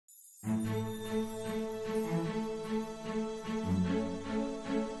In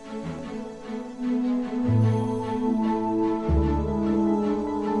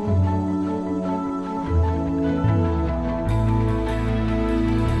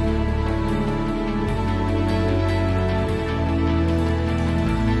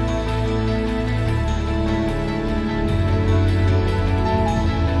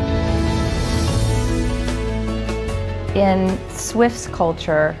Swift's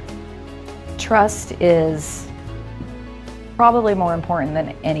culture, trust is probably more important than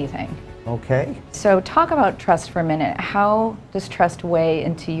anything. Okay. So talk about trust for a minute. How does trust weigh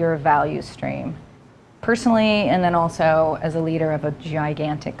into your value stream? Personally, and then also as a leader of a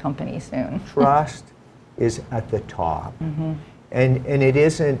gigantic company soon. Trust is at the top. And it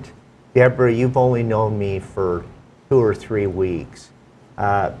isn't, Deborah, you've only known me for 2 or 3 weeks.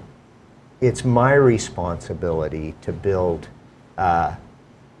 It's my responsibility to build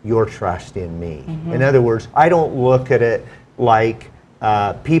your trust in me. In other words, I don't look at it like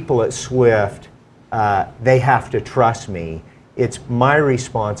people at Swift, they have to trust me. It's my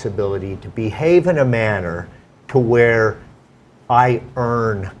responsibility to behave in a manner to where I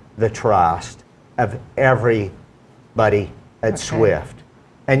earn the trust of everybody at Swift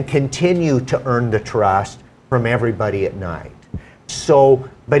and continue to earn the trust from everybody at night. So,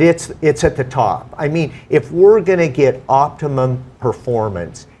 but it's at the top. I mean, if we're going to get optimum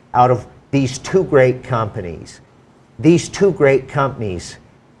performance out of these 2 great companies, these 2 great companies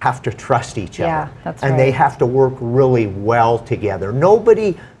have to trust each other. That's and right. they have to work really well together.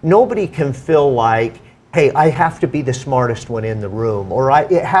 Nobody can feel like, hey, I have to be the smartest one in the room, or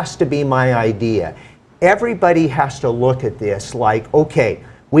it has to be my idea. Everybody has to look at this like, okay,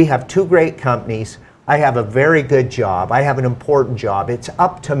 we have 2 great companies. I have a very good job. I have an important job. It's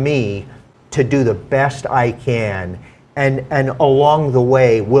up to me to do the best I can. And along the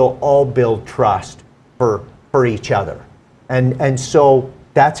way, we'll all build trust for each other. And so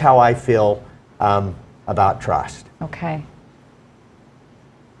that's how I feel about trust. Okay.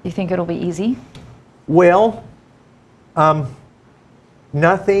 You think it'll be easy? Well,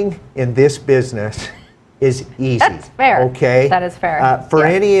 nothing in this business is easy. That's fair. Okay. That is fair. For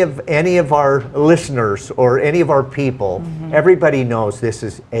any of our listeners or any of our people, everybody knows this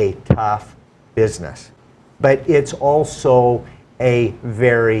is a tough business, but it's also a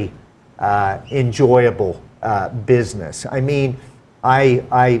very enjoyable business. I mean,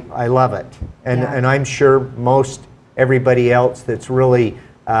 I love it, and I'm sure most everybody else that's really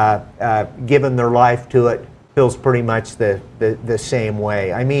given their life to it feels pretty much the same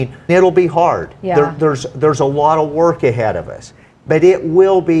way. I mean, it'll be hard. There's a lot of work ahead of us, but it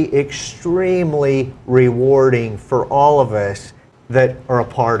will be extremely rewarding for all of us that are a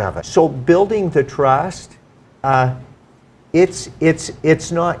part of it. So building the trust,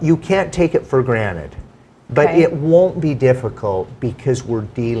 it's not, you can't take it for granted, but it won't be difficult because we're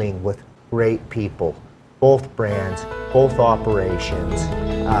dealing with great people, both brands, both operations.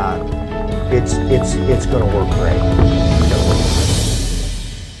 It's going to work great.